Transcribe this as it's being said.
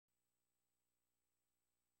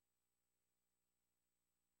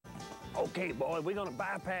Okay, boy, we're gonna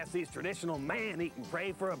bypass these traditional man-eat and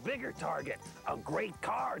pray for a bigger target, a great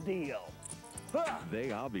car deal.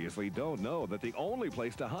 They obviously don't know that the only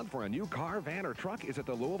place to hunt for a new car, van, or truck is at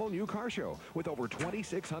the Louisville New Car Show. With over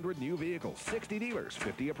 2,600 new vehicles, 60 dealers,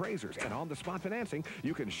 50 appraisers, and on-the-spot financing,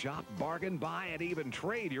 you can shop, bargain, buy, and even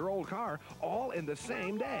trade your old car all in the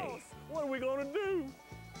same day. What are we gonna do?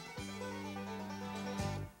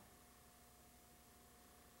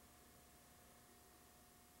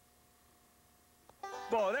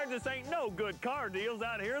 Boy, there just ain't no good car deals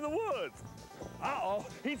out here in the woods. Uh-oh,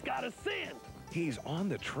 he's got a scent. He's on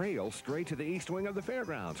the trail straight to the east wing of the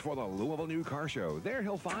fairgrounds for the Louisville New Car Show. There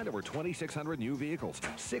he'll find over 2,600 new vehicles,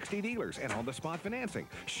 60 dealers, and on-the-spot financing.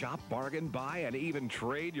 Shop, bargain, buy, and even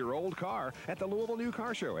trade your old car at the Louisville New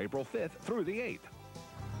Car Show, April 5th through the 8th.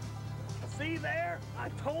 See there? I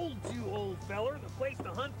told you, old feller, the place to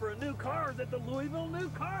hunt for a new car is at the Louisville New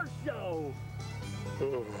Car Show.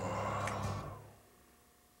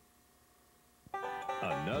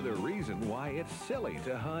 Another reason why it's silly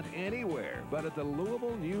to hunt anywhere but at the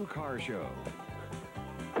Louisville New Car Show.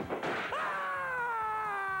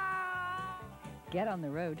 Get on the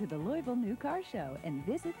road to the Louisville New Car Show and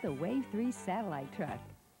visit the Wave 3 satellite truck.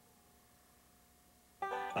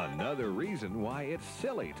 Another reason why it's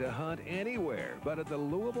silly to hunt anywhere but at the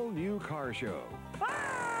Louisville New Car Show.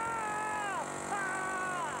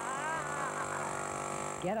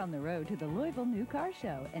 Get on the road to the Louisville New Car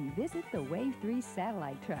Show and visit the Wave 3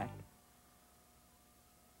 satellite truck.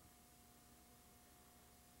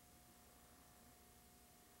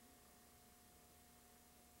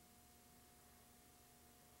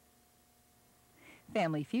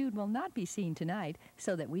 Family Feud will not be seen tonight,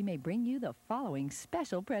 so that we may bring you the following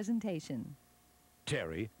special presentation.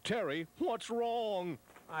 Terry, what's wrong?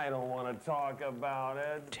 I don't want to talk about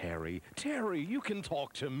it. Terry, you can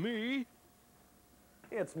talk to me.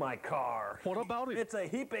 It's my car. What about it? It's a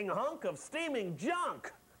heaping hunk of steaming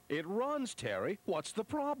junk. It runs, Terry. What's the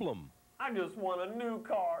problem? I just want a new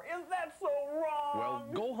car. Is that so wrong? Well,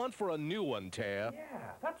 go hunt for a new one, Ter. Yeah,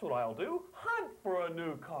 that's what I'll do. Hunt for a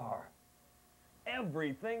new car.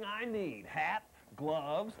 Everything I need. Hat,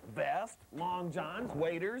 gloves, vest, long johns,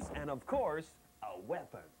 waders, and of course, a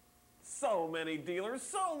weapon. So many dealers,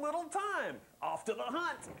 so little time. Off to the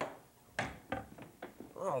hunt.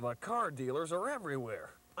 Oh, the car dealers are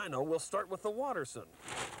everywhere. I know, we'll start with the Watterson.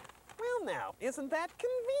 Well now, isn't that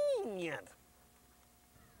convenient?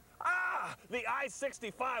 Ah, the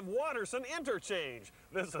I-65 Watterson interchange.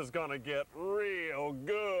 This is gonna get real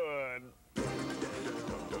good.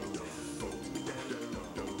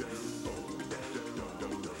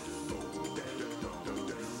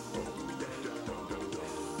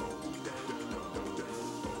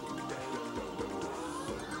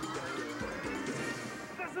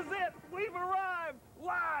 This is it! We've arrived!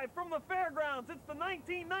 Live from the fairgrounds, it's the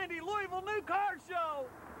 1990 Louisville New Car Show!